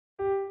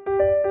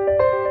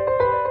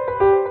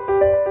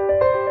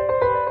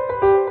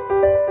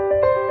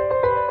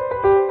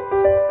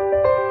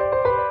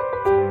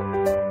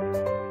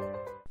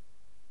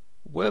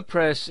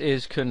WordPress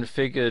is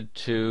configured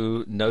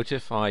to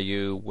notify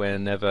you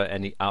whenever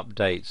any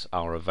updates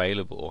are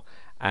available,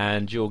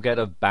 and you'll get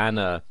a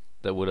banner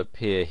that will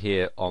appear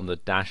here on the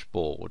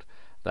dashboard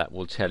that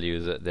will tell you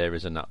that there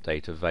is an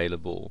update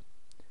available.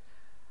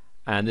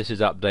 And this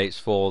is updates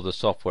for the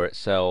software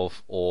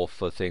itself, or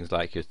for things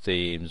like your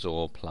themes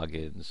or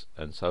plugins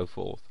and so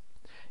forth.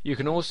 You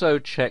can also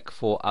check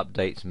for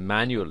updates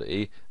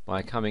manually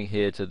by coming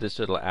here to this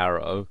little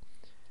arrow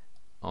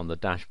on the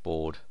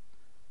dashboard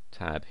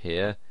tab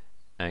here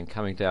and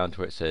coming down to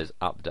where it says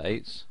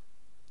updates.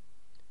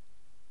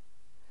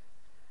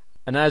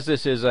 And as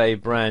this is a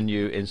brand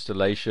new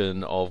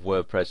installation of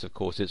WordPress, of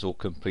course it's all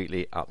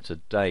completely up to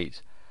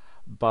date.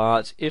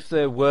 But if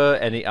there were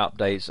any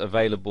updates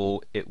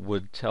available, it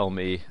would tell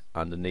me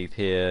underneath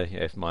here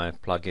if my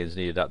plugins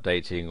needed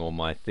updating or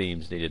my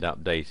themes needed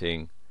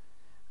updating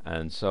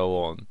and so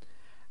on.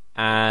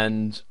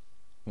 And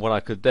what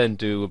I could then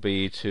do would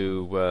be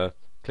to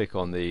click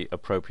on the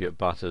appropriate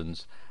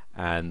buttons,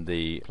 and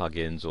the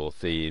plugins or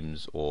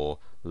themes or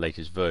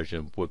latest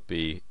version would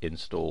be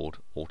installed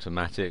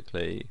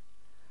automatically.